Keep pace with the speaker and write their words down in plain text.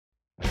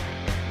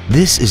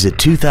This is a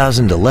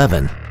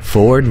 2011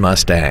 Ford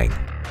Mustang.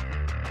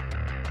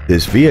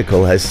 This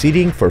vehicle has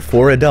seating for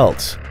 4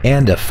 adults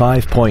and a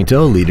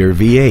 5.0-liter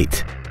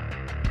V8.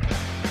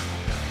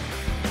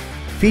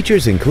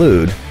 Features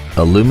include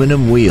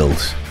aluminum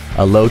wheels,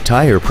 a low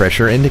tire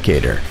pressure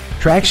indicator,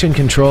 traction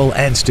control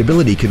and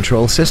stability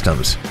control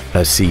systems,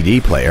 a CD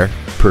player,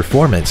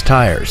 performance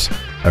tires,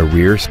 a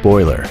rear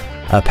spoiler,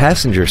 a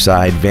passenger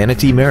side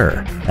vanity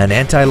mirror, an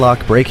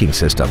anti-lock braking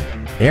system,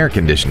 air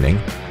conditioning,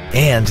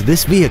 and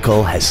this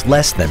vehicle has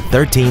less than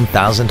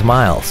 13,000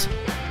 miles.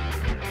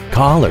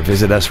 Call or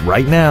visit us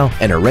right now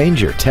and arrange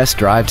your test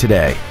drive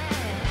today.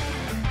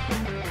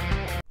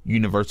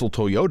 Universal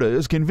Toyota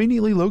is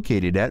conveniently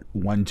located at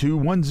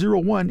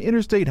 12101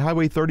 Interstate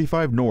Highway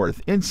 35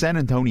 North in San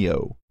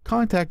Antonio.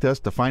 Contact us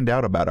to find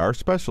out about our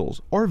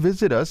specials or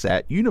visit us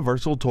at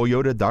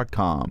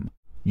universaltoyota.com.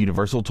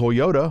 Universal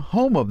Toyota,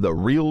 home of the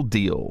real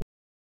deal.